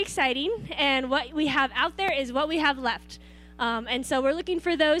exciting, and what we have out there is what we have left. And so we're looking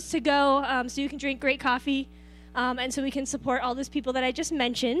for those to go so you can drink great coffee and so we can support all those people that I just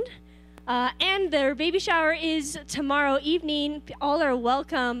mentioned. And their baby shower is tomorrow evening. All are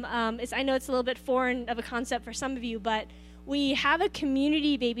welcome. I know it's a little bit foreign of a concept for some of you, but we have a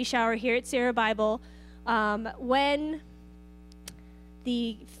community baby shower here at Sierra Bible when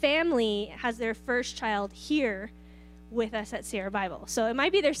the family has their first child here with us at Sierra Bible. So it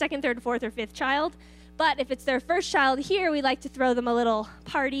might be their second, third, fourth, or fifth child, but if it's their first child here, we like to throw them a little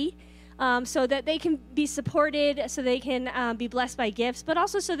party so that they can be supported, so they can be blessed by gifts, but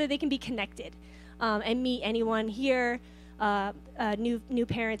also so that they can be connected and meet anyone here, new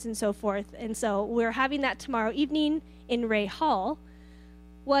parents and so forth. And so we're having that tomorrow evening in Ray Hall.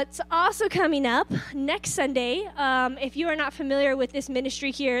 What's also coming up next Sunday, if you are not familiar with this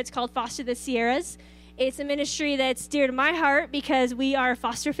ministry here, it's called Foster the Sierras. It's a ministry that's dear to my heart because we are a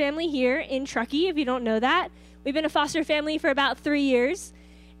foster family here in Truckee, if you don't know that. We've been a foster family for about 3 years,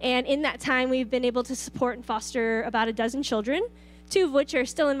 and in that time, we've been able to support and foster about a dozen children, 2 of which are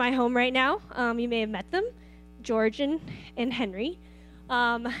still in my home right now. You may have met them, George and Henry.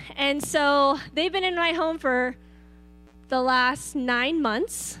 And so they've been in my home for the last 9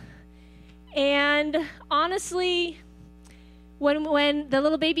 months, and honestly, when the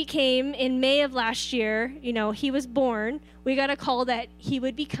little baby came in May of last year, he was born, we got a call that he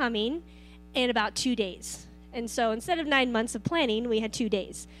would be coming in about 2 days. And so instead of 9 months of planning, we had 2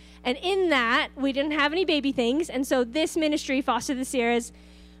 days. And in that, we didn't have any baby things, and so this ministry, Foster the Sierras,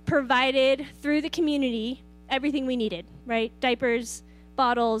 provided through the community everything we needed, right? Diapers,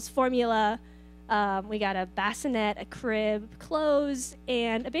 bottles, formula. We got a bassinet, a crib, clothes,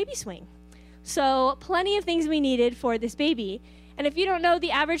 and a baby swing. So plenty of things we needed for this baby. And if you don't know,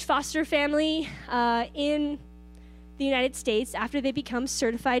 the average foster family in the United States, after they become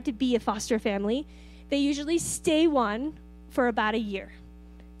certified to be a foster family, they usually stay one for about a year.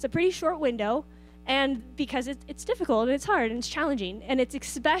 It's a pretty short window, and because it's difficult, and it's hard, and it's challenging, and it's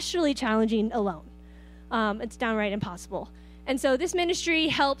especially challenging alone. It's downright impossible. And so this ministry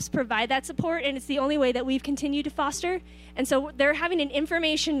helps provide that support, and it's the only way that we've continued to foster. And so they're having an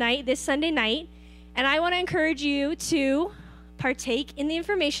information night this Sunday night, and I want to encourage you to partake in the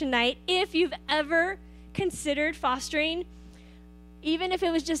information night if you've ever considered fostering, even if it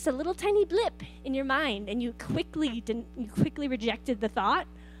was just a little tiny blip in your mind and you quickly rejected the thought.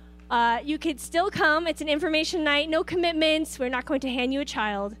 You could still come. It's an information night, no commitments. We're not going to hand you a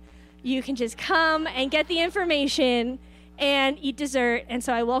child. You can just come and get the information and eat dessert, and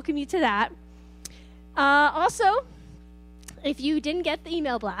so I welcome you to that. Also, if you didn't get the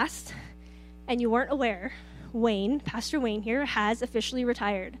email blast and you weren't aware, Pastor Wayne here, has officially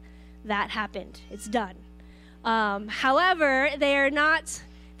retired. That happened. It's done. However, they are not,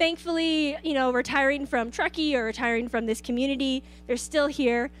 thankfully, retiring from Truckee or retiring from this community. They're still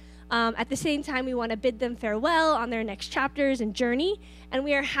here. At the same time, we want to bid them farewell on their next chapters and journey, and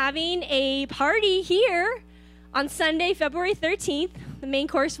we are having a party here on Sunday, February 13th. The main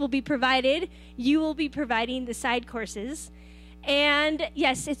course will be provided. You will be providing the side courses. And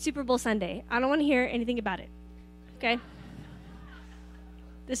yes, it's Super Bowl Sunday. I don't want to hear anything about it. Okay?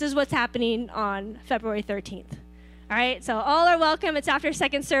 This is what's happening on February 13th. All right? So all are welcome. It's after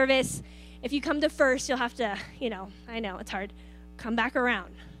second service. If you come to first, you'll have to, I know it's hard, come back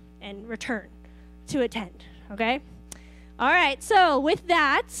around and return to attend. Okay? All right. So with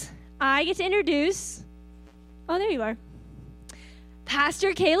that, I get to introduce... Oh, there you are.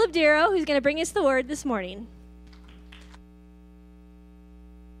 Pastor Caleb Darrow, who's going to bring us the word this morning.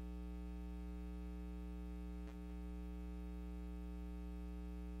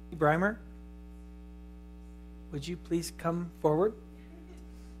 Breimer, would you please come forward?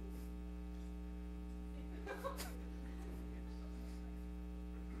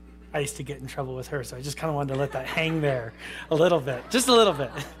 I used to get in trouble with her, so I just kind of wanted to let that hang there a little bit, just a little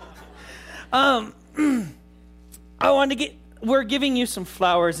bit. We're giving you some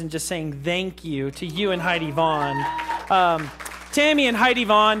flowers and just saying thank you to you and Heidi Vaughn. Tammy and Heidi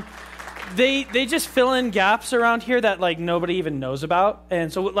Vaughn, they just fill in gaps around here that nobody even knows about.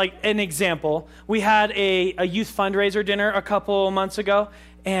 And so an example, we had a youth fundraiser dinner a couple months ago,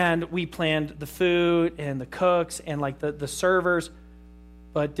 and we planned the food and the cooks and the servers,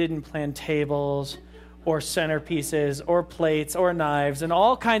 but didn't plan tables or centerpieces, or plates, or knives, and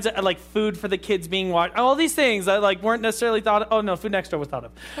all kinds of food for the kids being watched. All these things that weren't necessarily thought of. Oh no, food next door was thought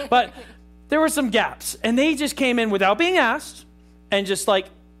of, but there were some gaps, and they just came in without being asked, and just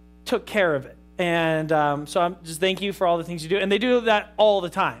took care of it. And so I'm just thank you for all the things you do, and they do that all the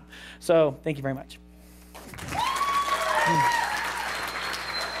time. So thank you very much.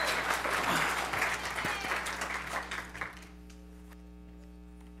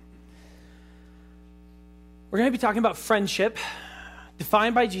 We're going to be talking about friendship,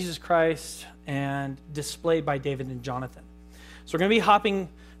 defined by Jesus Christ and displayed by David and Jonathan. So we're going to be hopping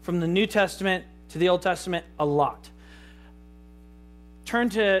from the New Testament to the Old Testament a lot. Turn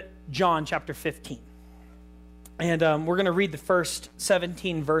to John chapter 15. And we're going to read the first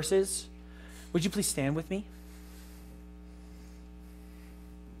 17 verses. Would you please stand with me?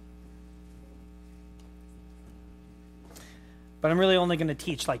 But I'm really only going to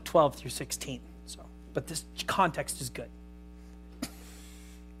teach like 12 through 16. But this context is good.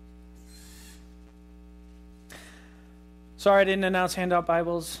 Sorry I didn't announce handout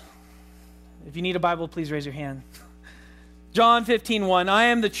Bibles. If you need a Bible, please raise your hand. John 15:1. I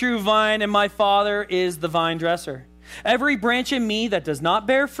am the true vine, and my Father is the vine dresser. Every branch in me that does not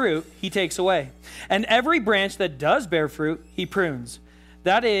bear fruit, he takes away. And every branch that does bear fruit, he prunes.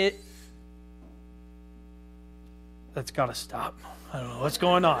 That's got to stop. I don't know what's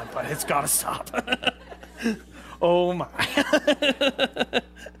going on, but it's got to stop. Oh my.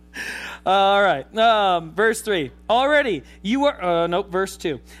 All right. Verse 3. Already you are, verse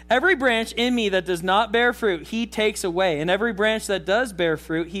 2. Every branch in me that does not bear fruit, he takes away. And every branch that does bear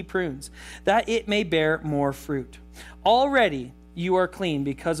fruit, he prunes, that it may bear more fruit. Already you are clean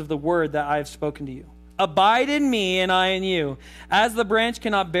because of the word that I have spoken to you. Abide in me and I in you. As the branch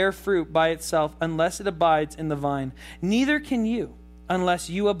cannot bear fruit by itself unless it abides in the vine, neither can you unless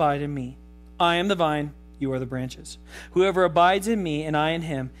you abide in me. I am the vine, you are the branches. Whoever abides in me and I in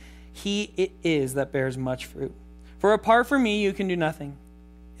him, he it is that bears much fruit. For apart from me you can do nothing.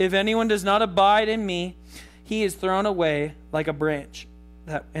 If anyone does not abide in me, he is thrown away like a branch,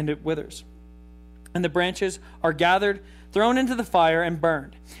 and it withers. And the branches are gathered, thrown into the fire, and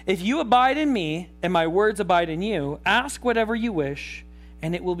burned. If you abide in me, and my words abide in you, ask whatever you wish,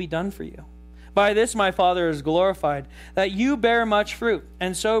 and it will be done for you. By this my Father is glorified, that you bear much fruit,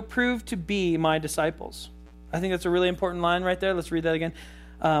 and so prove to be my disciples. I think that's a really important line right there. Let's read that again.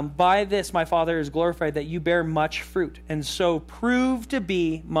 By this my Father is glorified, that you bear much fruit, and so prove to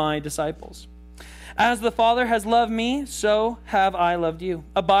be my disciples. As the Father has loved me, so have I loved you.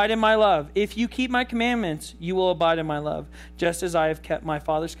 Abide in my love. If you keep my commandments, you will abide in my love, just as I have kept my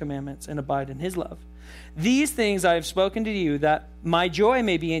Father's commandments and abide in his love. These things I have spoken to you, that my joy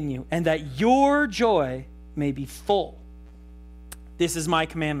may be in you, and that your joy may be full. This is my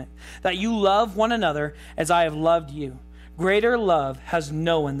commandment, that you love one another as I have loved you. Greater love has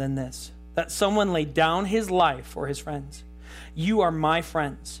no one than this, that someone lay down his life for his friends. You are my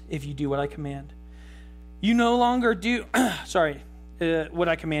friends if you do what I command. You no longer do, what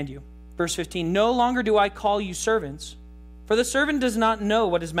I command you. Verse 15, no longer do I call you servants, for the servant does not know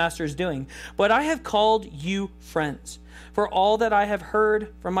what his master is doing, but I have called you friends. For all that I have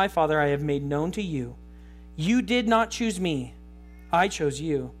heard from my Father I have made known to you. You did not choose me, I chose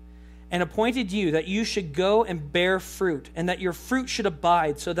you, and appointed you that you should go and bear fruit, and that your fruit should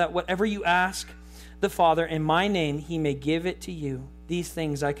abide, so that whatever you ask the Father in my name, he may give it to you. These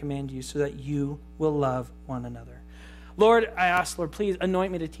things I command you, so that you will love one another. Lord, I ask, Lord, please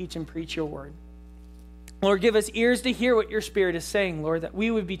anoint me to teach and preach your word. Lord, give us ears to hear what your Spirit is saying, Lord, that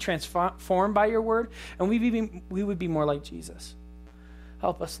we would be transformed by your word, and we would be more like Jesus.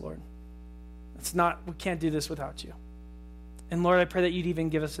 Help us, Lord. We can't do this without you. And Lord, I pray that you'd even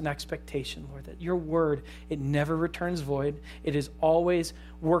give us an expectation, Lord, that your word, it never returns void. It is always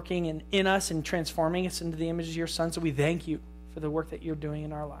working in us and transforming us into the image of your Son. So we thank you for the work that you're doing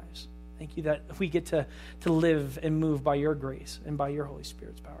in our lives. Thank you that we get to live and move by your grace and by your Holy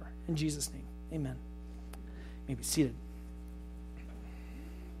Spirit's power. In Jesus' name, amen. You may be seated.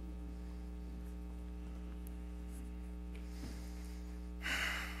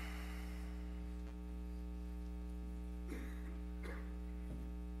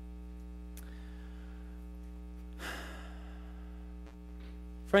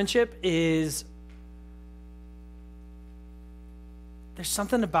 Friendship is, there's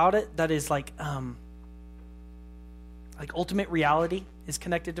something about it that is like ultimate reality is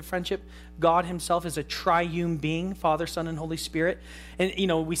connected to friendship. God himself is a triune being, Father, Son, and Holy Spirit. And,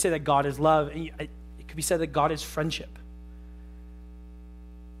 we say that God is love. And it could be said that God is friendship.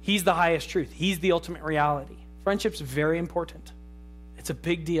 He's the highest truth. He's the ultimate reality. Friendship's very important. It's a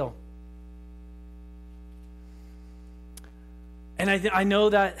big deal. And I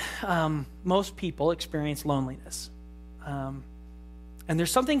know that most people experience loneliness. And there's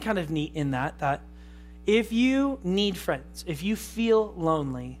something kind of neat in that if you need friends, if you feel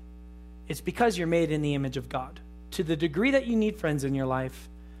lonely, it's because you're made in the image of God. To the degree that you need friends in your life,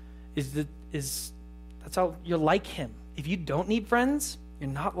 that's how you're like him. If you don't need friends, you're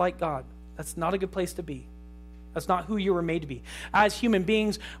not like God. That's not a good place to be. That's not who you were made to be. As human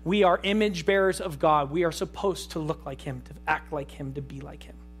beings, we are image bearers of God. We are supposed to look like him, to act like him, to be like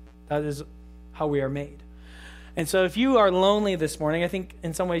him. That is how we are made. And so if you are lonely this morning, I think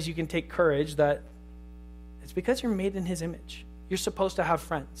in some ways you can take courage that it's because you're made in his image. You're supposed to have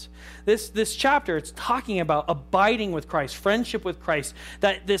friends. This chapter, it's talking about abiding with Christ, friendship with Christ,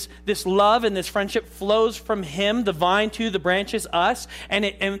 that this love and this friendship flows from him, the vine, to the branches, us,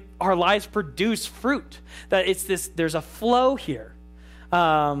 and our lives produce fruit. That there's a flow here.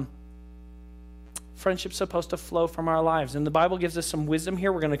 Friendship's supposed to flow from our lives. And the Bible gives us some wisdom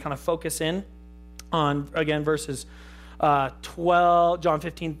here. We're going to kind of focus in on, again, verses 12, John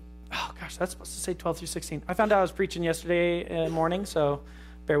 15. Oh, gosh, that's supposed to say 12 through 16. I found out I was preaching yesterday morning, so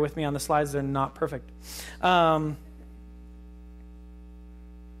bear with me on the slides. They're not perfect.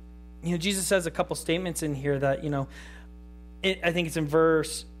 Jesus says a couple statements in here that, I think it's in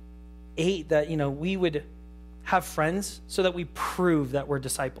verse 8 that, we would have friends so that we prove that we're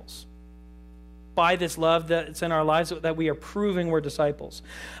disciples. By this love that's in our lives, that we are proving we're disciples.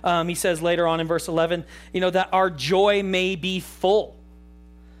 He says later on in verse 11, that our joy may be full.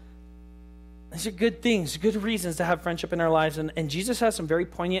 These are good things, good reasons to have friendship in our lives. And Jesus has some very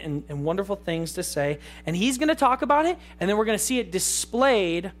poignant and wonderful things to say. And he's going to talk about it, and then we're going to see it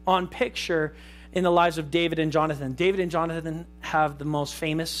displayed on picture in the lives of David and Jonathan. David and Jonathan have the most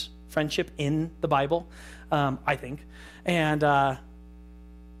famous friendship in the Bible, I think. And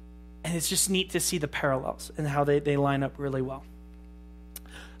it's just neat to see the parallels and how they line up really well.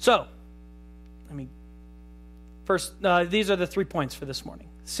 So, first, these are the 3 points for this morning.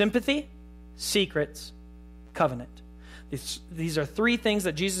 Sympathy, secrets, covenant. These are 3 things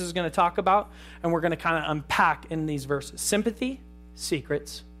that Jesus is going to talk about, and we're going to kind of unpack in these verses. Sympathy,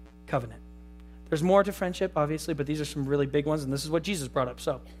 secrets, covenant. There's more to friendship, obviously, but these are some really big ones, and this is what Jesus brought up.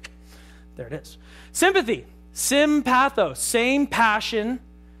 So, there it is. Sympathy, sympathos, same passion.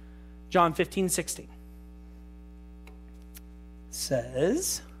 John 15:16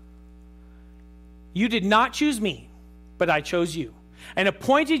 says, "You did not choose me, but I chose you, and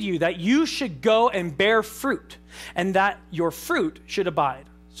appointed you that you should go and bear fruit, and that your fruit should abide,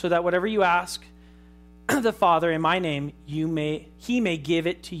 so that whatever you ask the Father in my name, he may give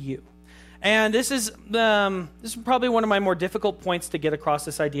it to you." And this is probably one of my more difficult points to get across,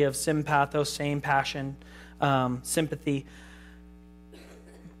 this idea of sympathos, same passion, sympathy.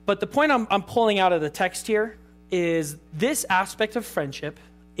 But the point I'm pulling out of the text here is this aspect of friendship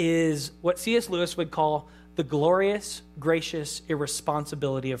is what C.S. Lewis would call the glorious, gracious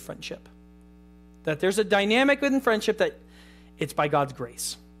irresponsibility of friendship. That there's a dynamic within friendship that it's by God's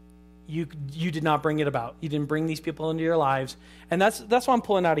grace. You did not bring it about. You didn't bring these people into your lives. And that's what I'm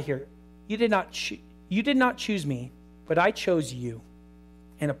pulling out of here. You did not choose me, but I chose you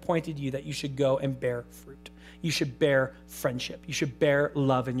and appointed you that you should go and bear fruit. You should bear friendship. You should bear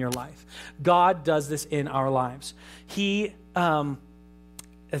love in your life. God does this in our lives. He,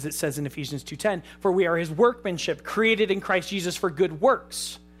 as it says in Ephesians 2:10, "For we are his workmanship, created in Christ Jesus for good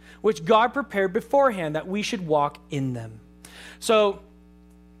works, which God prepared beforehand that we should walk in them." So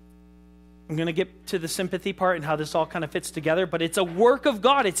I'm going to get to the sympathy part and how this all kind of fits together, but it's a work of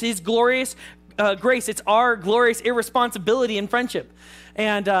God. It's his glorious grace. It's our glorious irresponsibility in friendship.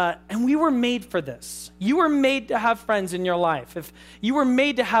 And we were made for this. You were made to have friends in your life. If you were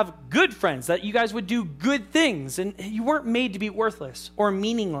made to have good friends, that you guys would do good things, and you weren't made to be worthless or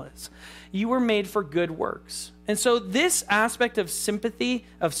meaningless. You were made for good works. And so this aspect of sympathy,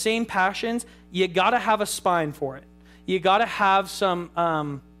 of same passions, you got to have a spine for it. You got to have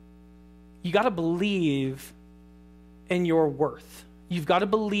some, you got to believe in your worth. You've got to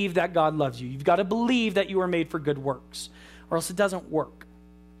believe that God loves you. You've got to believe that you are made for good works, or else it doesn't work.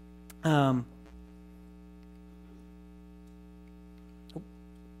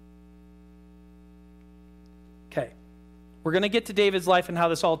 Okay. We're going to get to David's life and how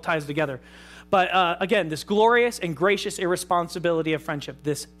this all ties together. But again, this glorious and gracious irresponsibility of friendship,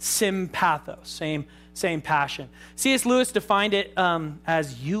 this sympathos, same passion. C.S. Lewis defined it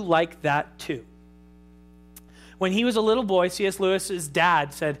as "you like that too." When he was a little boy, C.S. Lewis's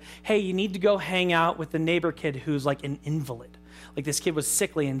dad said, "Hey, you need to go hang out with the neighbor kid who's like an invalid." Like this kid was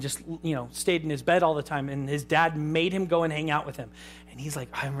sickly and just, stayed in his bed all the time. And his dad made him go and hang out with him. And he's like,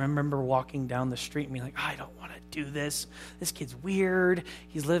 I remember walking down the street and being like, I don't want to do this. This kid's weird.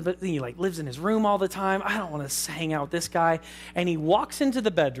 He lives in his room all the time. I don't want to hang out with this guy. And he walks into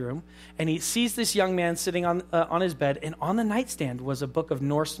the bedroom and he sees this young man sitting on his bed. And on the nightstand was a book of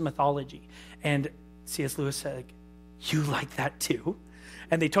Norse mythology. And C.S. Lewis said, "You like that too?"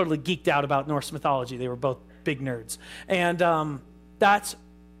 And they totally geeked out about Norse mythology. They were both big nerds. And that's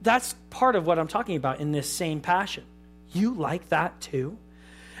that's part of what I'm talking about in this same passion. You like that too?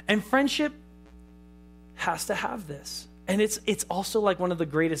 And friendship has to have this. And it's also like one of the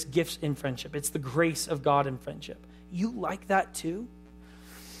greatest gifts in friendship. It's the grace of God in friendship. You like that too?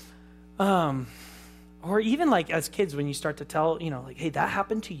 Or even like as kids, when you start to tell, like, hey, that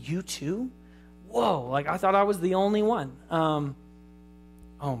happened to you too? Whoa, like I thought I was the only one.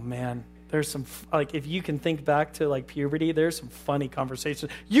 Oh man, there's some, like if you can think back to like puberty, there's some funny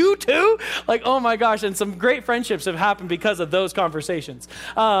conversations. You too? Like, oh my gosh, and some great friendships have happened because of those conversations.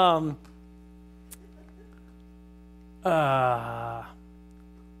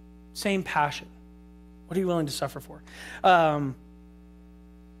 Same passion. What are you willing to suffer for?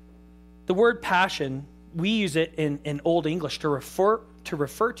 The word passion, we use it in Old English to refer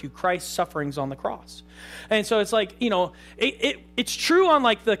to Christ's sufferings on the cross. And so it's like, it's true on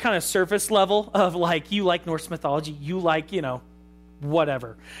like the kind of surface level of like, you like Norse mythology, you like,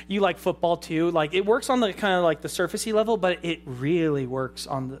 whatever. You like football too. Like it works on the kind of like the surfacey level, but it really works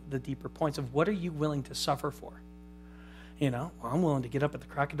on the deeper points of what are you willing to suffer for? Well, I'm willing to get up at the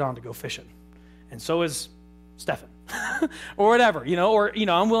crack of dawn to go fishing. And so is Stefan. Or whatever, or,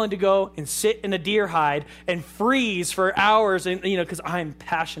 I'm willing to go and sit in a deer hide and freeze for hours and, because I'm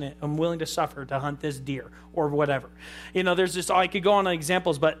passionate. I'm willing to suffer to hunt this deer or whatever. There's just, I could go on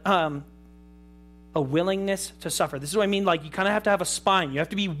examples, but a willingness to suffer. This is what I mean. Like you kind of have to have a spine. You have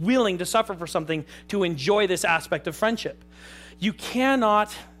to be willing to suffer for something to enjoy this aspect of friendship. You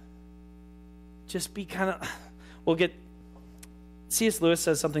cannot just be C.S. Lewis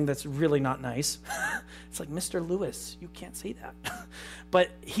says something that's really not nice. It's like, Mr. Lewis, you can't say that. But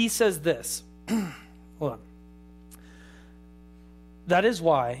he says this. Hold on. That is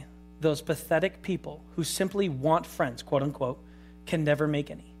why those pathetic people who simply want friends, quote unquote, can never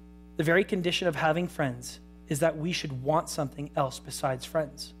make any. The very condition of having friends is that we should want something else besides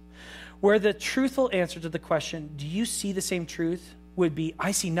friends. Where the truthful answer to the question, do you see the same truth, would be,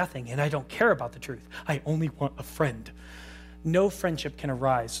 I see nothing and I don't care about the truth. I only want a friend. No friendship can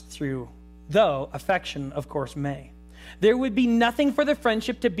arise through, though affection, of course, may. There would be nothing for the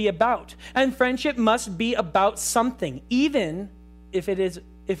friendship to be about, and friendship must be about something, even if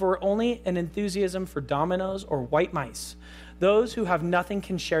we're only an enthusiasm for dominoes or white mice. Those who have nothing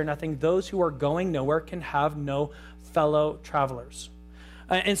can share nothing. Those who are going nowhere can have no fellow travelers.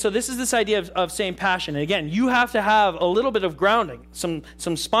 And so this is this idea of same passion. And again, you have to have a little bit of grounding, some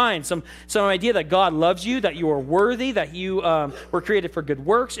spine, some idea that God loves you, that you are worthy, that you were created for good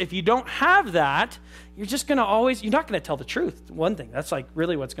works. If you don't have that, you're just going to you're not going to tell the truth. One thing, that's like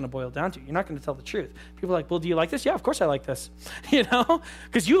really what's going to boil down to. You're not going to tell the truth. People are like, well, do you like this? Yeah, of course I like this.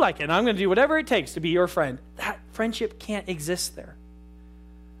 Because you like it. And I'm going to do whatever it takes to be your friend. That friendship can't exist there.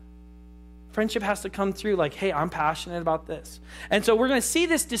 Friendship has to come through like, hey, I'm passionate about this. And so we're going to see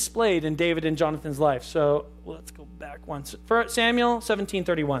this displayed in David and Jonathan's life. So let's go back once. For Samuel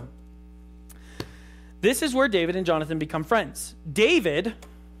 17:31. This is where David and Jonathan become friends. David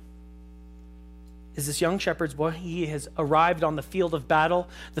is this young shepherd's boy. He has arrived on the field of battle.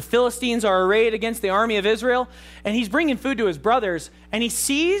 The Philistines are arrayed against the army of Israel. And he's bringing food to his brothers. And he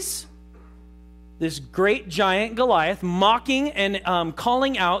sees this great giant Goliath mocking and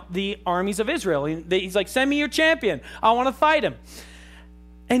calling out the armies of Israel. He's like, send me your champion. I want to fight him.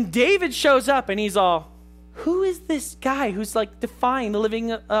 And David shows up and he's all, who is this guy who's like defying the living,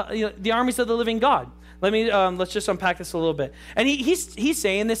 the armies of the living God? Let's just unpack this a little bit. And he's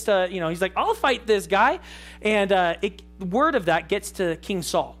saying this to, he's like, I'll fight this guy. And word of that gets to King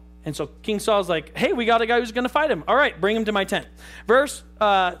Saul. And so King Saul's like, hey, we got a guy who's going to fight him. All right, bring him to my tent. Verse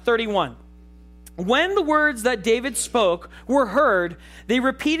 31. When the words that David spoke were heard, they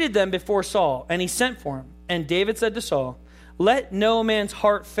repeated them before Saul, and he sent for him. And David said to Saul, let no man's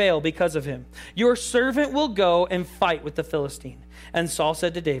heart fail because of him. Your servant will go and fight with the Philistine. And Saul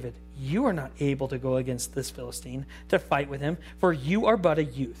said to David, you are not able to go against this Philistine to fight with him, for you are but a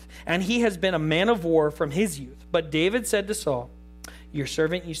youth, and he has been a man of war from his youth. But David said to Saul, your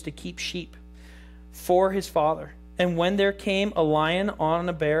servant used to keep sheep for his father. And when there came a lion or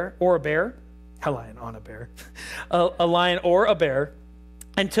a bear,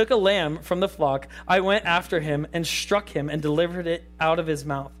 and took a lamb from the flock, I went after him and struck him and delivered it out of his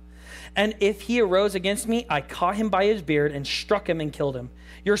mouth. And if he arose against me, I caught him by his beard and struck him and killed him.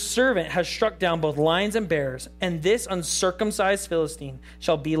 Your servant has struck down both lions and bears, and this uncircumcised Philistine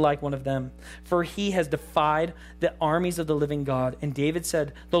shall be like one of them, for he has defied the armies of the living God. And David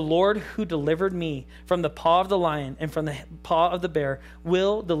said, the Lord who delivered me from the paw of the lion and from the paw of the bear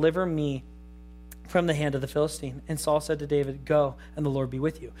will deliver me from the hand of the Philistine. And Saul said to David, go, and the Lord be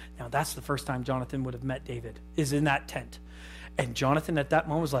with you. Now that's the first time Jonathan would have met David, is in that tent. And Jonathan at that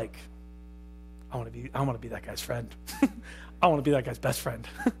moment was like, I want to be that guy's friend. I want to be that guy's best friend.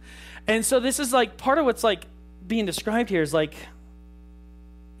 And so this is like part of what's like being described here is like,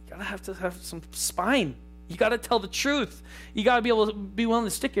 you gotta have to have some spine. You got to tell the truth. You got to be able to be willing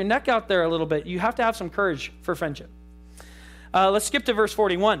to stick your neck out there a little bit. You have to have some courage for friendship. Let's skip to verse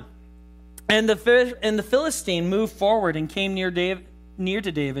 41. And the Philistine moved forward and came near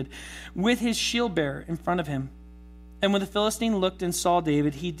to David with his shield bearer in front of him. And when the Philistine looked and saw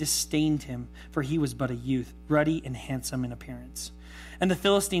David, he disdained him, for he was but a youth, ruddy and handsome in appearance. And the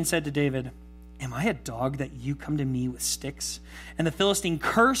Philistine said to David, am I a dog that you come to me with sticks? And the Philistine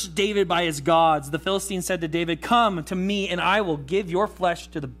cursed David by his gods. The Philistine said to David, come to me, and I will give your flesh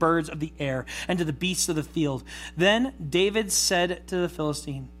to the birds of the air and to the beasts of the field. Then David said to the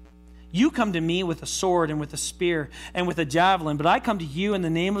Philistine, you come to me with a sword and with a spear and with a javelin, but I come to you in the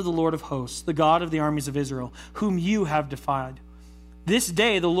name of the Lord of hosts, the God of the armies of Israel, whom you have defied. This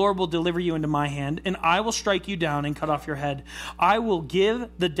day the Lord will deliver you into my hand, and I will strike you down and cut off your head. I will give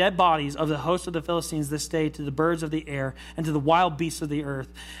the dead bodies of the host of the Philistines this day to the birds of the air and to the wild beasts of the earth,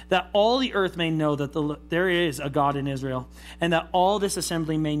 that all the earth may know that there is a God in Israel, and that all this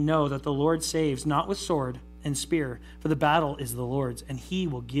assembly may know that the Lord saves, not with sword and spear, for the battle is the Lord's, and he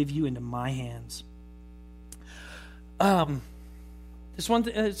will give you into my hands. This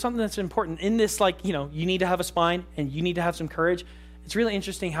one, something that's important in this, like, you need to have a spine and you need to have some courage. It's really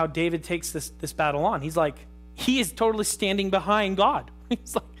interesting how David takes this battle on. He's like, he is totally standing behind God.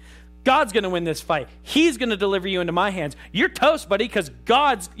 He's like, God's going to win this fight. He's going to deliver you into my hands. You're toast, buddy, because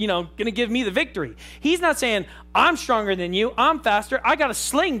God's, going to give me the victory. He's not saying, I'm stronger than you. I'm faster. I got a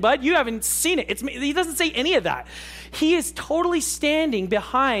sling, bud. You haven't seen it. It's me. He doesn't say any of that. He is totally standing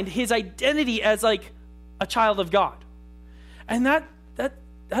behind his identity as like a child of God. And that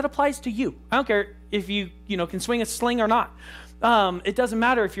applies to you. I don't care if you can swing a sling or not. It doesn't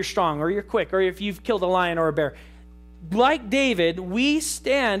matter if you're strong or you're quick or if you've killed a lion or a bear. Like David, we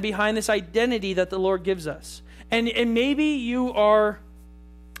stand behind this identity that the Lord gives us. And maybe you are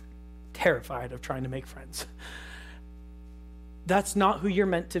terrified of trying to make friends. That's not who you're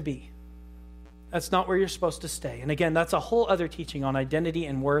meant to be. That's not where you're supposed to stay. And again, that's a whole other teaching on identity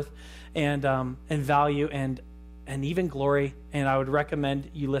and worth and value and even glory. And I would recommend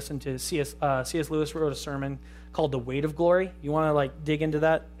you listen to C.S. Lewis wrote a sermon called The Weight of Glory. You want to dig into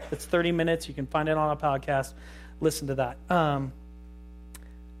that? It's 30 minutes. You can find it on a podcast. Listen to that.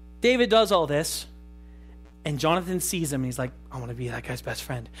 David does all this, and Jonathan sees him, and he's like, I want to be that guy's best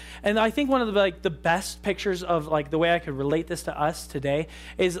friend. And I think one of the best pictures of the way I could relate this to us today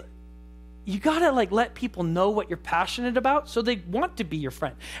is you got to let people know what you're passionate about so they want to be your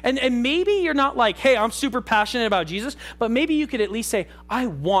friend. And maybe you're not like, hey, I'm super passionate about Jesus, but maybe you could at least say, I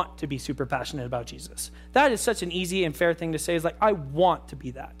want to be super passionate about Jesus. That is such an easy and fair thing to say, is I want to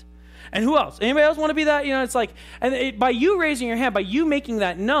be that. And who else? Anybody else want to be that? It's like, by you raising your hand, by you making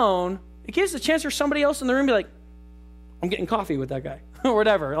that known, it gives a chance for somebody else in the room to be like, I'm getting coffee with that guy or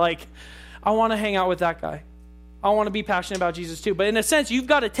whatever. I want to hang out with that guy. I want to be passionate about Jesus too. But in a sense, you've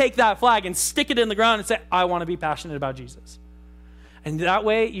got to take that flag and stick it in the ground and say, I want to be passionate about Jesus. And that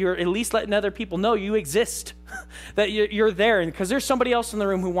way, you're at least letting other people know you exist, that you're there. And because there's somebody else in the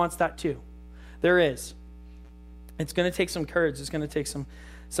room who wants that too. There is. It's going to take some courage. It's going to take some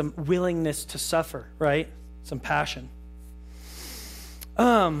willingness to suffer, right? Some passion.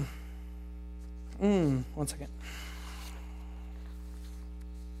 1 second.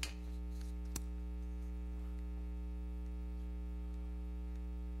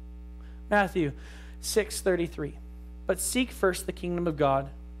 Matthew 6:33. But seek first the kingdom of God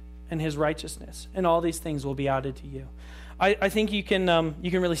and his righteousness, and all these things will be added to you. I think you can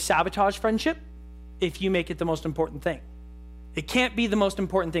really sabotage friendship if you make it the most important thing. It can't be the most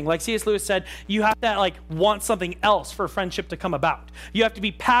important thing. Like C.S. Lewis said, you have to want something else for friendship to come about. You have to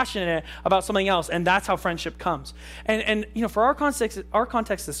be passionate about something else, and that's how friendship comes. And for our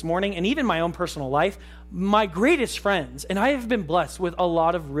context this morning, and even my own personal life, my greatest friends, and I have been blessed with a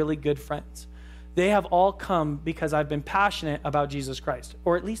lot of really good friends. They have all come because I've been passionate about Jesus Christ,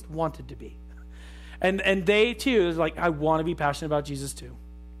 or at least wanted to be. And they too is I want to be passionate about Jesus too.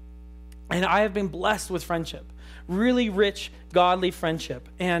 And I have been blessed with friendship. Really rich, godly friendship.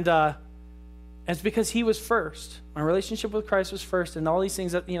 And it's because he was first. My relationship with Christ was first, and all these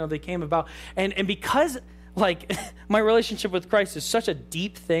things that, they came about. And because, my relationship with Christ is such a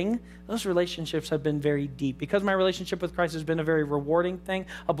deep thing, those relationships have been very deep. Because my relationship with Christ has been a very rewarding thing,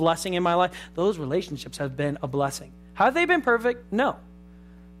 a blessing in my life, those relationships have been a blessing. Have they been perfect? No.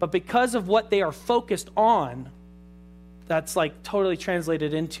 But because of what they are focused on, that's totally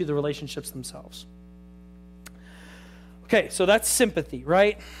translated into the relationships themselves. Okay, so that's sympathy,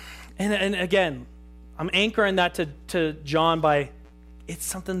 right? And again, I'm anchoring that to John by, it's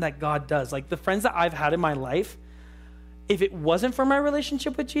something that God does. Like the friends that I've had in my life, if it wasn't for my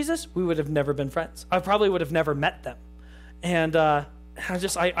relationship with Jesus, we would have never been friends. I probably would have never met them. And I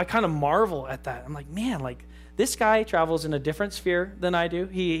kind of marvel at that. I'm like, man, like this guy travels in a different sphere than I do.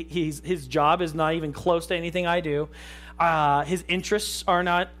 His job is not even close to anything I do. His interests are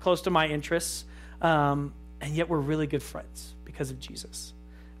not close to my interests. And yet we're really good friends because of Jesus,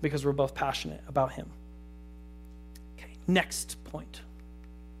 because we're both passionate about him. Okay, next point.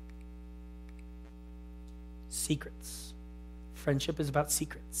 Secrets. Friendship is about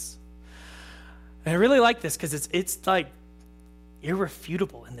secrets. And I really like this because it's like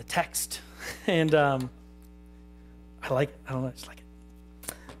irrefutable in the text. And I just like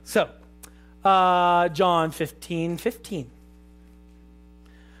it. So, John 15:15.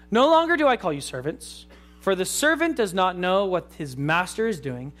 No longer do I call you servants, for the servant does not know what his master is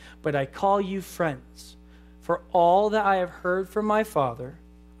doing, but I call you friends. For all that I have heard from my Father,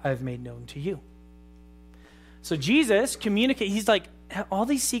 I have made known to you. So Jesus communicates, he's like, all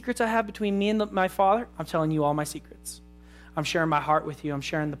these secrets I have between me and my Father, I'm telling you all my secrets. I'm sharing my heart with you. I'm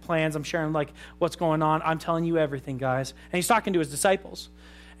sharing the plans. I'm sharing like what's going on. I'm telling you everything, guys. And he's talking to his disciples.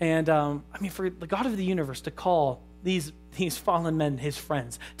 And for the God of the universe to call these fallen men his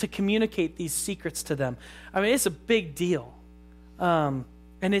friends, to communicate these secrets to them, it's a big deal. And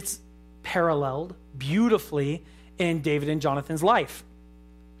it's paralleled beautifully in David and Jonathan's life.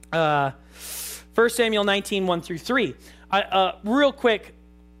 1 Samuel 19, 1-3. Real quick,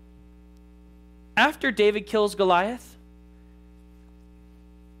 after David kills Goliath,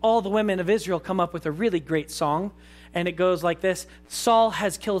 all the women of Israel come up with a really great song, and it goes like this: Saul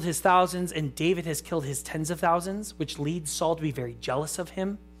has killed his thousands, and David has killed his tens of thousands, which leads Saul to be very jealous of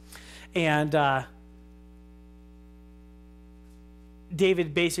him. And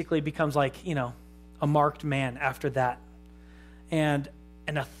David basically becomes like, a marked man after that, and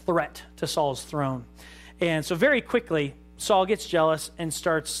a threat to Saul's throne. And so very quickly, Saul gets jealous and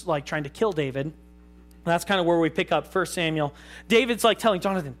starts like trying to kill David. That's kind of where we pick up 1 Samuel. David's like telling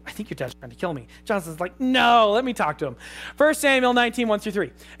Jonathan, I think your dad's trying to kill me. Jonathan's like, no, let me talk to him. 1 Samuel 19,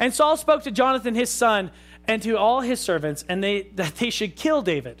 1-3. And Saul spoke to Jonathan, his son, and to all his servants, and that they should kill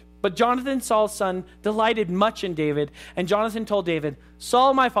David. But Jonathan, Saul's son, delighted much in David. And Jonathan told David,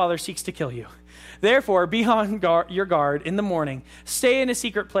 Saul, my father, seeks to kill you. Therefore, be on your guard in the morning. Stay in a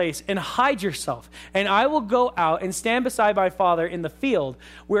secret place and hide yourself. And I will go out and stand beside my father in the field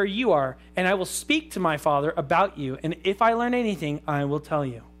where you are. And I will speak to my father about you. And if I learn anything, I will tell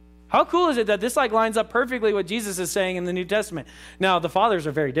you. How cool is it that this lines up perfectly what Jesus is saying in the New Testament? Now, the fathers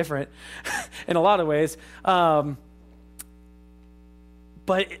are very different in a lot of ways. But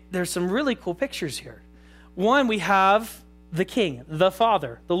there's some really cool pictures here. One, we have the king, the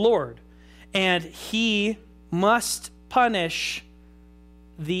father, the Lord. And he must punish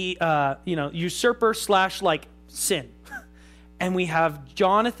the, usurper / sin. And we have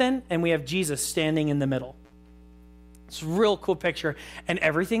Jonathan and we have Jesus standing in the middle. It's a real cool picture. And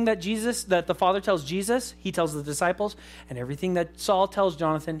everything that the Father tells Jesus, he tells the disciples. And everything that Saul tells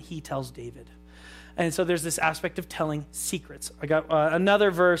Jonathan, he tells David. And so there's this aspect of telling secrets. I got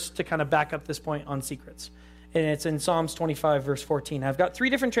another verse to kind of back up this point on secrets. And it's in Psalms 25, verse 14. I've got 3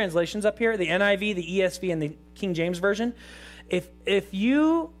 different translations up here, the NIV, the ESV, and the King James Version. It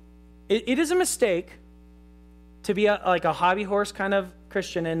is a mistake to be a hobby horse kind of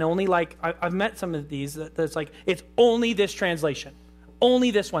Christian and only I've met some of these that's like, it's only this translation, only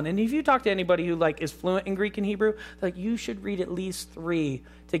this one. And if you talk to anybody who is fluent in Greek and Hebrew, you should read at least 3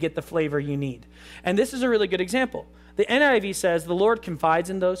 to get the flavor you need. And this is a really good example. The NIV says, the Lord confides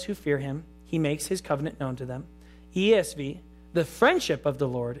in those who fear him. He makes his covenant known to them. ESV, the friendship of the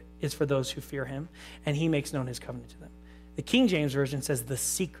Lord is for those who fear him, and he makes known his covenant to them. The King James Version says the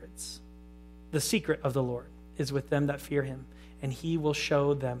secret of the Lord is with them that fear him, and he will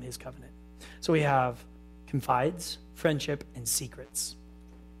show them his covenant. So we have confides, friendship, and secrets.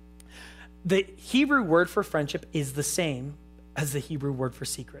 The Hebrew word for friendship is the same as the Hebrew word for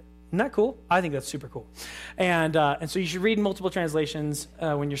secret. Isn't that cool? I think that's super cool. And so you should read multiple translations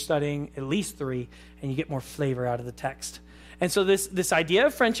when you're studying, at least 3, and you get more flavor out of the text. And so this idea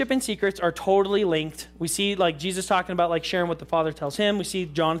of friendship and secrets are totally linked. We see Jesus talking about sharing what the Father tells him. We see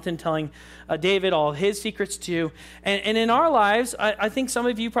Jonathan telling David all his secrets too. And in our lives, I think some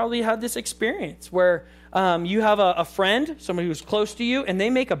of you probably had this experience where you have a friend, somebody who's close to you, and they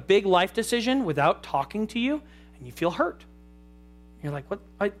make a big life decision without talking to you, and you feel hurt. You're like, what?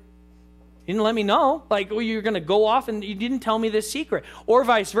 You didn't let me know. You're going to go off and you didn't tell me this secret. Or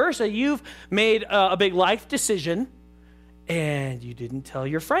vice versa. You've made a big life decision and you didn't tell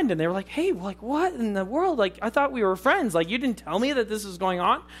your friend. And they were like, hey, like, what in the world? Like, I thought we were friends. Like, you didn't tell me that this is going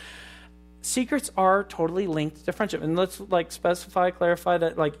on. Secrets are totally linked to friendship. And let's like clarify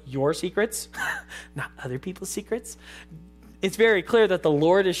that like your secrets, not other people's secrets. It's very clear that the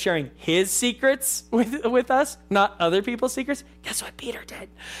Lord is sharing his secrets with us, not other people's secrets. Guess what Peter did?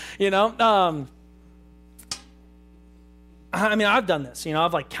 You know, I mean, I've done this, you know,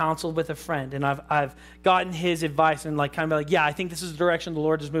 I've like counseled with a friend and I've gotten his advice and like kind of like, yeah, I think this is the direction the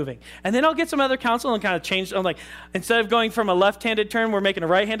Lord is moving. And then I'll get some other counsel and kind of change. I'm like, instead of going from a left-handed turn, we're making a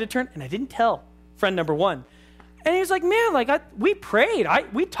right-handed turn. And I didn't tell friend number one. And he was like, man, like we prayed,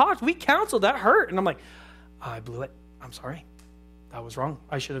 we talked, we counseled, that hurt. And I'm like, I blew it. I'm sorry. That was wrong.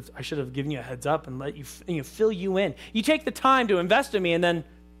 I should have given you a heads up and let you fill you in. You take the time to invest in me and then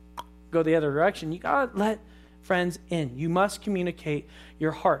go the other direction. You gotta let friends in. You must communicate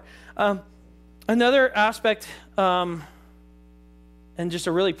your heart. Another aspect, and just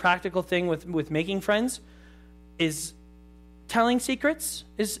a really practical thing with making friends, is telling secrets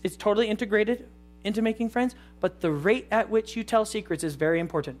is totally integrated into making friends, but the rate at which you tell secrets is very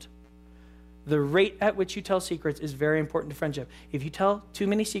important. The rate at which you tell secrets is very important to friendship. If you tell too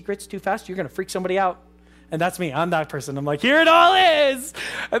many secrets too fast, you're going to freak somebody out. And that's me. I'm that person. I'm like, here it all is.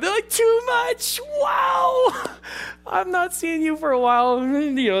 And they're like, too much. Wow. I'm not seeing you for a while.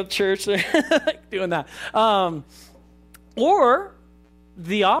 You know, church, like doing that. Or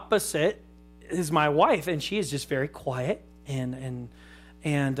the opposite is my wife, and she is just very quiet. And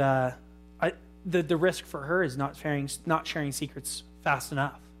the risk for her is not sharing secrets fast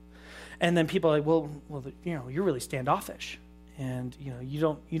enough. And then people are like, well, you know, you're really standoffish, and you know, you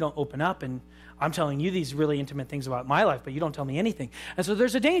don't open up, and I'm telling you these really intimate things about my life, but you don't tell me anything. And so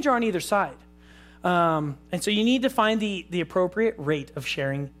there's a danger on either side. And so you need to find the appropriate rate of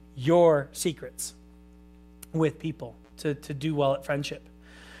sharing your secrets with people to do well at friendship.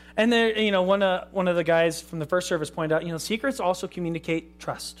 And there, you know, one of the guys from the first service pointed out, you know, secrets also communicate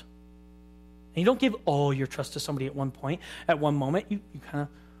trust. And you don't give all your trust to somebody at one point, at one moment. You kind of,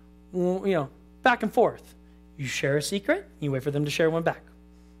 you know, back and forth. You share a secret, you wait for them to share one back.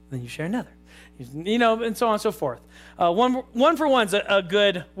 Then you share another. You know, and so on and so forth. One for one's a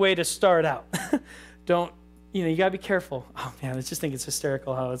good way to start out. Don't, you know, you got to be careful. Oh, man, I just think it's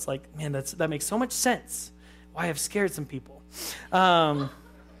hysterical how it's like, man, that makes so much sense. Why I've scared some people.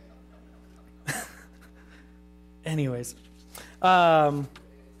 Anyways. You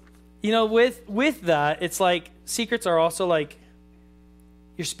know, with that, it's like secrets are also like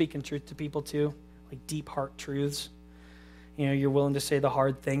you're speaking truth to people too, like deep heart truths. You know, you're willing to say the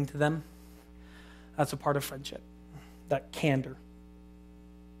hard thing to them. That's a part of friendship, that candor.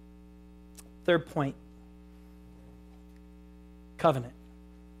 Third point, covenant.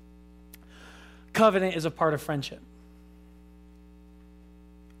 Covenant is a part of friendship.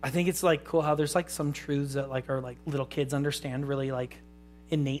 I think it's like cool how there's like some truths that like are like little kids understand really like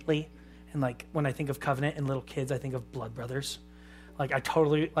innately. And like when I think of covenant and little kids, I think of blood brothers. Like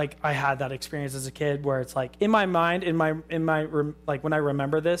I had that experience as a kid where it's like in my mind, like when I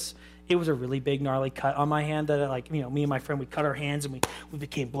remember this, it was a really big gnarly cut on my hand that like, you know, me and my friend, we cut our hands and we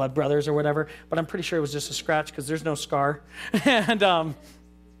became blood brothers or whatever. But I'm pretty sure it was just a scratch because there's no scar. And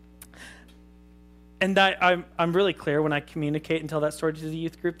that I'm really clear when I communicate and tell that story to the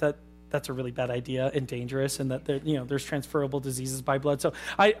youth group that that's a really bad idea and dangerous, and that there's transferable diseases by blood. So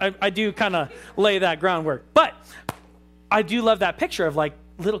I do kind of lay that groundwork. But I do love that picture of like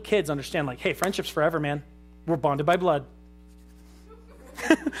little kids understand like, hey, friendship's forever, man. We're bonded by blood.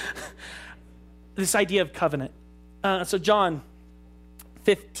 This idea of covenant. So John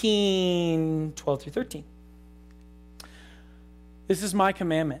 15:12-13. This is my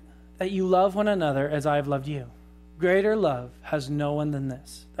commandment, that you love one another as I have loved you. Greater love has no one than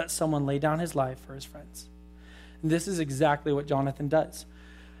this, that someone lay down his life for his friends. And this is exactly what Jonathan does.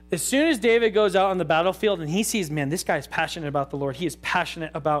 As soon as David goes out on the battlefield and he sees, man, this guy is passionate about the Lord. He is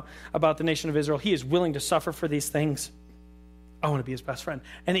passionate about the nation of Israel. He is willing to suffer for these things. I want to be his best friend.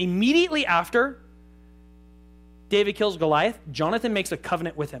 And immediately after David kills Goliath, Jonathan makes a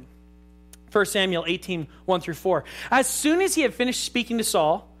covenant with him. 1 Samuel 18:1-4. As soon as he had finished speaking to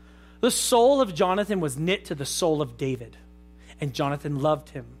Saul, the soul of Jonathan was knit to the soul of David, and Jonathan loved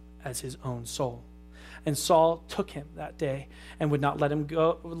him as his own soul. And Saul took him that day and would not let him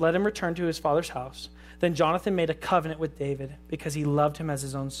return to his father's house. Then Jonathan made a covenant with David because he loved him as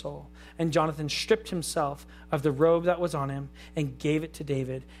his own soul. And Jonathan stripped himself of the robe that was on him and gave it to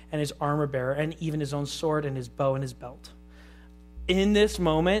David and his armor bearer and even his own sword and his bow and his belt. In this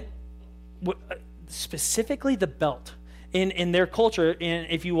moment, specifically the belt, in their culture, and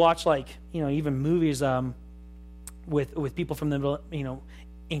if you watch like, even movies, with people from the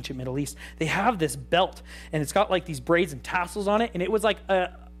ancient Middle East. They have this belt, and it's got like these braids and tassels on it, and it was like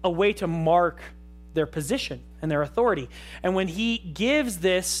a way to mark their position and their authority. And when he gives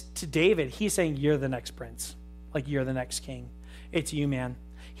this to David, he's saying, you're the next prince. Like, you're the next king. It's you, man.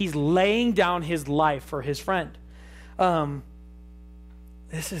 He's laying down his life for his friend.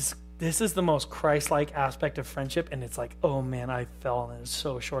 This is the most Christ-like aspect of friendship, and it's like, oh man, I fell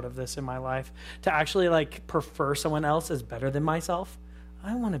so short of this in my life. To actually like prefer someone else as better than myself.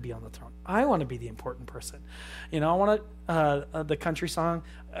 I want to be on the throne. I want to be the important person. I want the country song.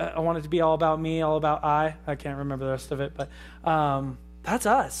 I want it to be all about me, all about I. I can't remember the rest of it, but that's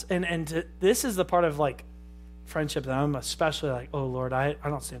us. And this is the part of like friendship that I'm especially like, oh Lord, I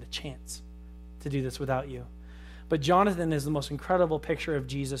don't stand a chance to do this without you. But Jonathan is the most incredible picture of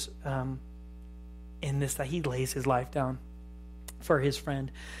Jesus in this, that he lays his life down for his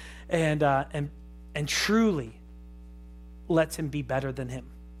friend, and truly lets him be better than him,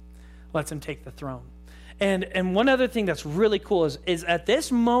 lets him take the throne. And one other thing that's really cool is at this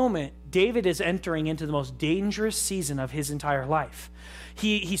moment, David is entering into the most dangerous season of his entire life.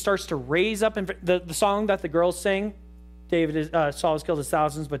 He starts to raise up, and the song that the girls sing, Saul has killed his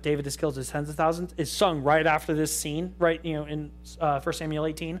thousands, but David has killed his tens of thousands, is sung right after this scene, right, in 1 Samuel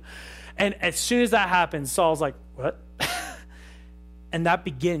 18. And as soon as that happens, Saul's like, what? And that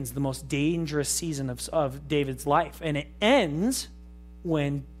begins the most dangerous season of David's life. And it ends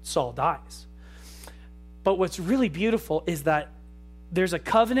when Saul dies. But what's really beautiful is that there's a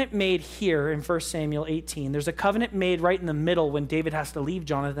covenant made here in 1 Samuel 18. There's a covenant made right in the middle when David has to leave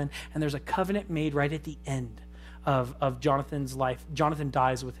Jonathan. And there's a covenant made right at the end of Jonathan's life. Jonathan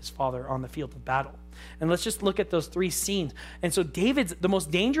dies with his father on the field of battle. And let's just look at those three scenes. And so the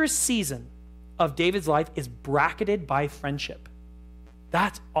most dangerous season of David's life is bracketed by friendship.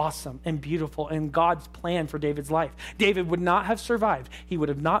 That's awesome and beautiful and God's plan for David's life. David would not have survived. He would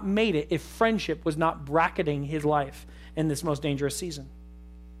have not made it if friendship was not bracketing his life in this most dangerous season.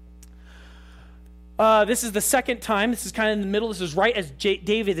 This is the second time. This is kind of in the middle. This is right as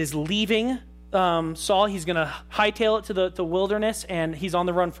David is leaving Saul. He's going to hightail it to the wilderness, and he's on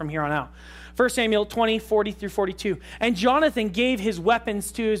the run from here on out. 1 Samuel 20, 40 through 42. And Jonathan gave his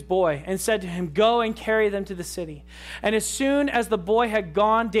weapons to his boy and said to him, go and carry them to the city. And as soon as the boy had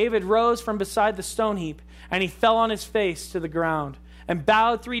gone, David rose from beside the stone heap, and he fell on his face to the ground and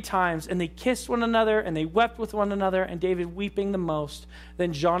bowed 3 times. And they kissed one another, and they wept with one another, and David weeping the most.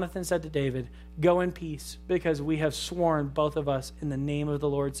 Then Jonathan said to David, go in peace, because we have sworn, both of us, in the name of the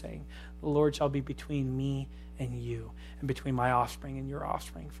Lord, saying, the Lord shall be between me and you, and between my offspring and your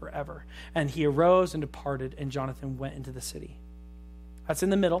offspring forever. And he arose and departed, and Jonathan went into the city. That's in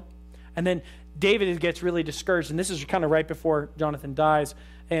the middle. And then David gets really discouraged, and this is kind of right before Jonathan dies.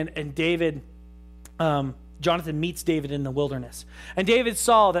 And Jonathan meets David in the wilderness. And David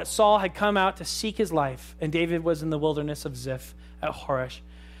saw that Saul had come out to seek his life, and David was in the wilderness of Ziph at Horesh.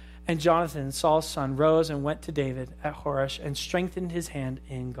 And Jonathan, Saul's son, rose and went to David at Horesh and strengthened his hand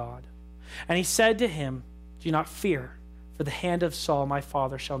in God. And he said to him, do not fear, for the hand of Saul my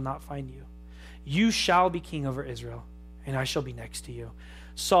father shall not find you. You shall be king over Israel, and I shall be next to you.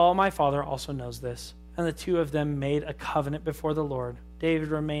 Saul my father also knows this. And the two of them made a covenant before the Lord. David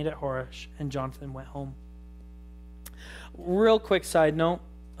remained at Horesh, and Jonathan went home. Real quick side note,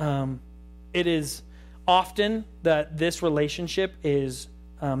 it is often that this relationship is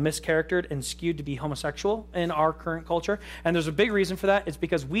mischaractered and skewed to be homosexual in our current culture. And there's a big reason for that. It's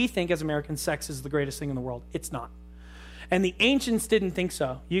because we think as Americans sex is the greatest thing in the world. It's not. And the ancients didn't think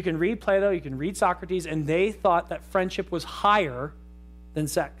so. You can read Plato, you can read Socrates, and they thought that friendship was higher than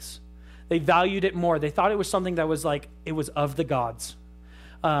sex. They valued it more. They thought it was something that was like, it was of the gods.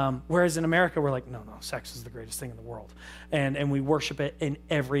 Whereas in America, we're like, no, sex is the greatest thing in the world. And we worship it in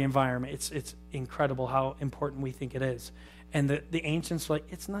every environment. It's incredible how important we think it is. And the ancients were like,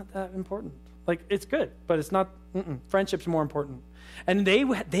 it's not that important. Like, it's good, but it's not, friendship's more important. And they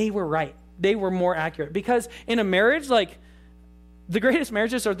were right. They were more accurate. Because in a marriage, like, the greatest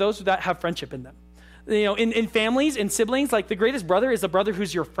marriages are those that have friendship in them. In families, in siblings, like, the greatest brother is a brother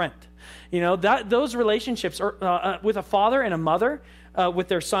who's your friend. Those relationships are with a father and a mother, with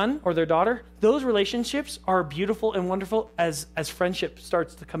their son or their daughter, those relationships are beautiful and wonderful as friendship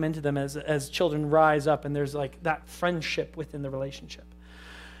starts to come into them, as children rise up, and there's like that friendship within the relationship.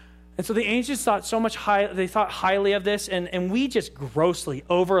 And so the ancients thought they thought highly of this, and we just grossly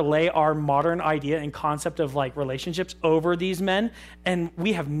overlay our modern idea and concept of like relationships over these men, and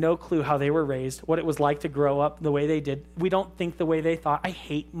we have no clue how they were raised, what it was like to grow up the way they did. We don't think the way they thought. I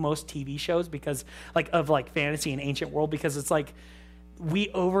hate most TV shows because of fantasy and ancient world, because it's like we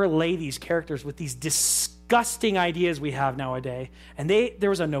overlay these characters with these disgusting disgusting ideas we have nowadays. And there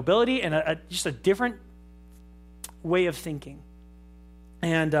was a nobility and just a different way of thinking.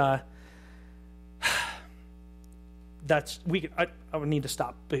 And I would need to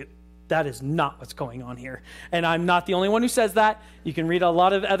stop, but that is not what's going on here. And I'm not the only one who says that. You can read a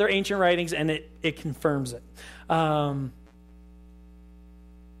lot of other ancient writings, and it confirms it.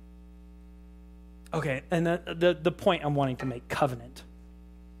 Okay, and the point I'm wanting to make, covenant.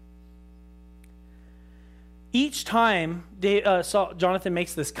 Each time Jonathan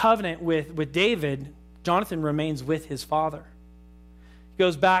makes this covenant with David, Jonathan remains with his father. He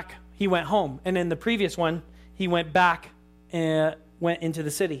goes back, he went home. And in the previous one, he went back and went into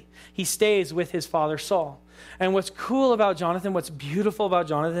the city. He stays with his father Saul. And what's cool about Jonathan, what's beautiful about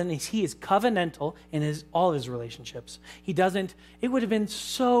Jonathan is he is covenantal in all his relationships. It would have been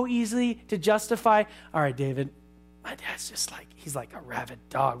so easy to justify, all right, David, my dad's just he's like a rabid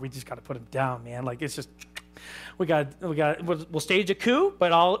dog. We just got to put him down, man. It's just, we'll stage a coup,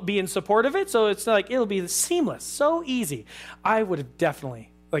 but I'll be in support of it. So it's it'll be seamless, so easy. I would have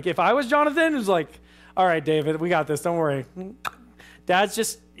definitely, if I was Jonathan, it was like, all right, David, we got this. Don't worry.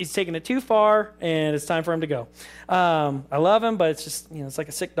 Dad's he's taking it too far, and it's time for him to go. I love him, but it's just, it's like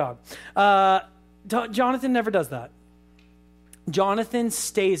a sick dog. Jonathan never does that. Jonathan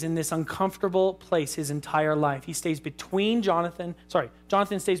stays in this uncomfortable place his entire life. He stays between Jonathan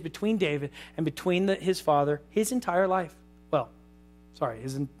stays between David and between his father his entire life.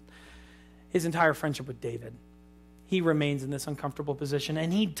 His entire friendship with David. He remains in this uncomfortable position,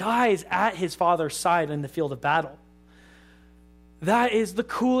 and he dies at his father's side in the field of battle. That is the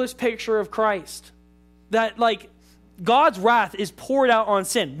coolest picture of Christ. That God's wrath is poured out on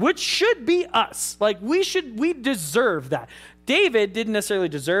sin, which should be us. We deserve that. David didn't necessarily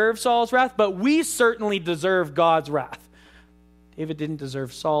deserve Saul's wrath, but we certainly deserve God's wrath. David didn't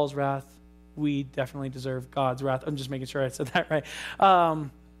deserve Saul's wrath. We definitely deserve God's wrath. I'm just making sure I said that right.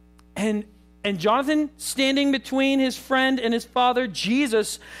 And Jonathan standing between his friend and his father,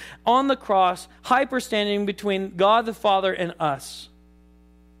 Jesus on the cross, hyper standing between God the Father and us.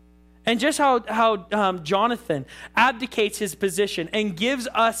 And just how Jonathan abdicates his position and gives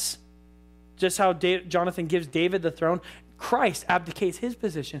us, just how Jonathan gives David the throne, Christ abdicates his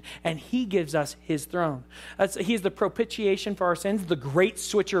position and he gives us his throne. He is the propitiation for our sins. The great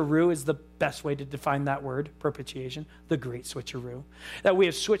switcheroo is the best way to define that word, propitiation, the great switcheroo. That we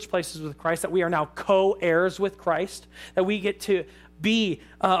have switched places with Christ, that we are now co-heirs with Christ, that we get to be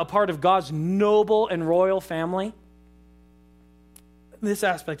a part of God's noble and royal family. This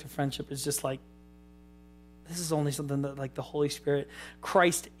aspect of friendship is just this is only something that the Holy Spirit,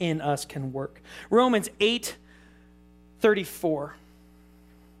 Christ in us, can work. Romans 8:34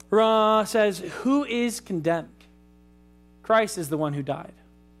 says, who is condemned? Christ is the one who died.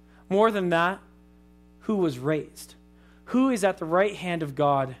 More than that, who was raised? Who is at the right hand of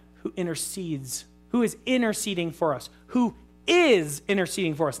God who intercedes? Who is interceding for us? Who is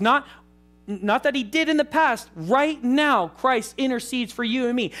interceding for us? Not that he did in the past. Right now, Christ intercedes for you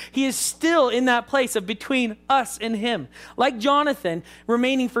and me. He is still in that place of between us and him. Like Jonathan,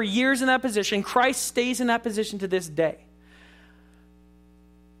 remaining for years in that position, Christ stays in that position to this day.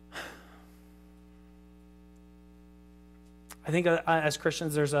 I think as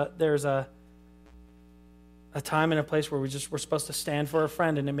Christians, there's a time and a place where we're supposed to stand for a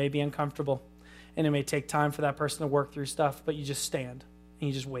friend, and it may be uncomfortable, and it may take time for that person to work through stuff, but you just stand and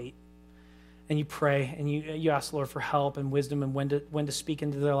you just wait. And you pray, and you ask the Lord for help and wisdom and when to speak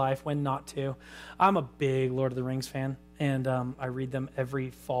into their life, when not to. I'm a big Lord of the Rings fan, and I read them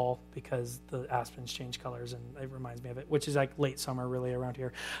every fall because the aspens change colors, and it reminds me of it, which is late summer really around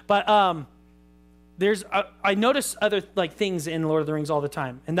here. But I notice other things in Lord of the Rings all the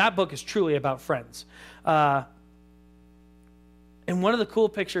time, and that book is truly about friends. And one of the cool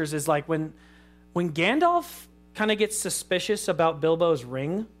pictures is when Gandalf kind of gets suspicious about Bilbo's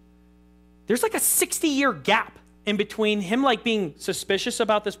ring. There's a 60-year gap in between him being suspicious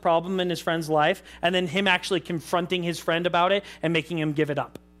about this problem in his friend's life and then him actually confronting his friend about it and making him give it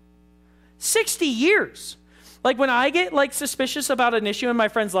up. 60 years. When I get suspicious about an issue in my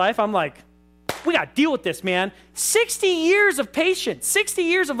friend's life, I'm we got to deal with this, man. 60 years of patience, 60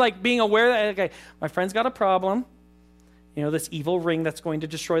 years of being aware that, okay, my friend's got a problem, this evil ring that's going to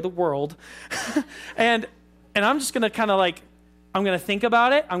destroy the world. and I'm just going to kind of I'm going to think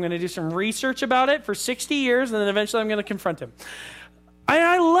about it. I'm going to do some research about it for 60 years, and then eventually I'm going to confront him.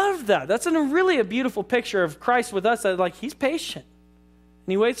 I love that. That's really a beautiful picture of Christ with us, that he's patient.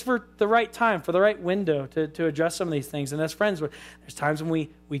 And he waits for the right time, for the right window to address some of these things. And as friends, there's times when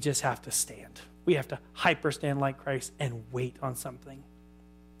we just have to stand. We have to hyper stand like Christ and wait on something.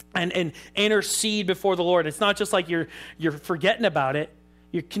 and intercede before the Lord. It's not just like you're forgetting about it.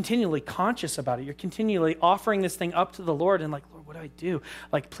 You're continually conscious about it. You're continually offering this thing up to the Lord and like, Lord, what do I do?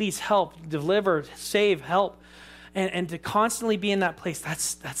 Like, please help, deliver, save, help. And to constantly be in that place,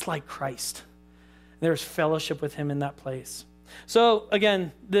 that's like Christ. There's fellowship with him in that place. So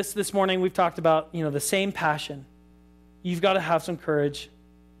again, this morning we've talked about, the same passion. You've got to have some courage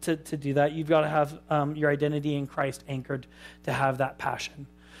to do that. You've got to have your identity in Christ anchored to have that passion.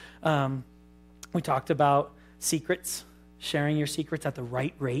 We talked about secrets, sharing your secrets at the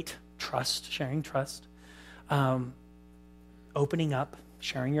right rate, sharing trust, opening up,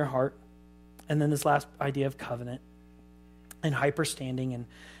 sharing your heart, and then this last idea of covenant and hyperstanding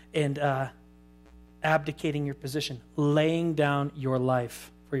and abdicating your position, laying down your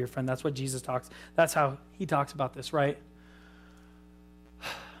life for your friend. That's what Jesus talks. That's how he talks about this, right?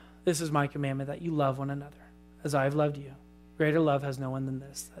 This is my commandment, that you love one another as I have loved you. Greater love has no one than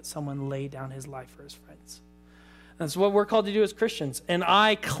this, that someone lay down his life for his friends. That's what we're called to do as Christians. And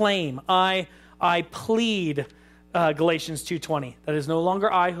I claim, I plead Galatians 2:20, that it is no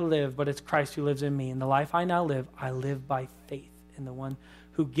longer I who live, but it's Christ who lives in me. And the life I now live, I live by faith in the one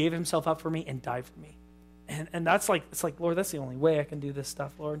who gave himself up for me and died for me. And that's like, it's like, Lord, that's the only way I can do this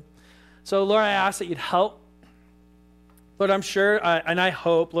stuff, Lord. So, Lord, I ask that you'd help. Lord, I'm sure, and I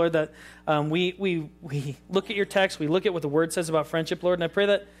hope, Lord, that we look at your text, we look at what the word says about friendship, Lord, and I pray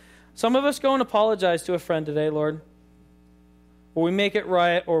that some of us go and apologize to a friend today, Lord, or we make it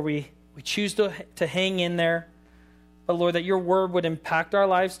right, or we choose to hang in there. But, Lord, that your word would impact our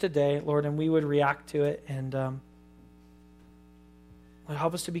lives today, Lord, and we would react to it, and Lord,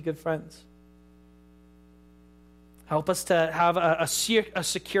 help us to be good friends. Help us to have a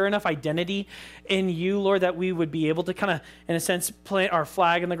secure enough identity in you, Lord, that we would be able to kind of, in a sense, plant our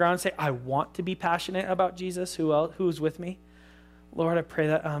flag in the ground and say, I want to be passionate about Jesus, who is with me. Lord, I pray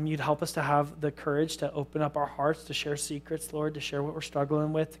that you'd help us to have the courage to open up our hearts, to share secrets, Lord, to share what we're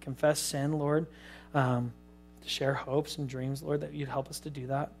struggling with, to confess sin, Lord, to share hopes and dreams, Lord, that you'd help us to do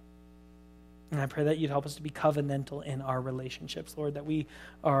that. And I pray that you'd help us to be covenantal in our relationships, Lord, that we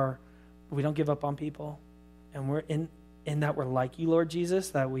don't give up on people. And we're in that we're like you, Lord Jesus,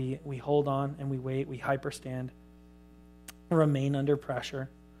 that we hold on and we wait, we hyperstand, remain under pressure.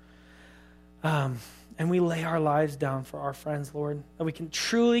 And we lay our lives down for our friends, Lord, that we can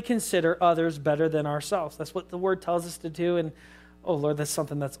truly consider others better than ourselves. That's what the word tells us to do. And, oh, Lord, that's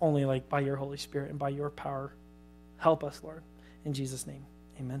something that's only like by your Holy Spirit and by your power. Help us, Lord. In Jesus' name,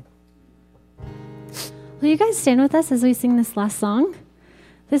 amen. Will you guys stand with us as we sing this last song?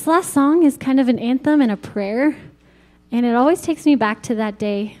 This last song is kind of an anthem and a prayer, and it always takes me back to that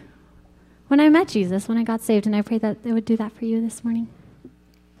day when I met Jesus, when I got saved, and I pray that it would do that for you this morning.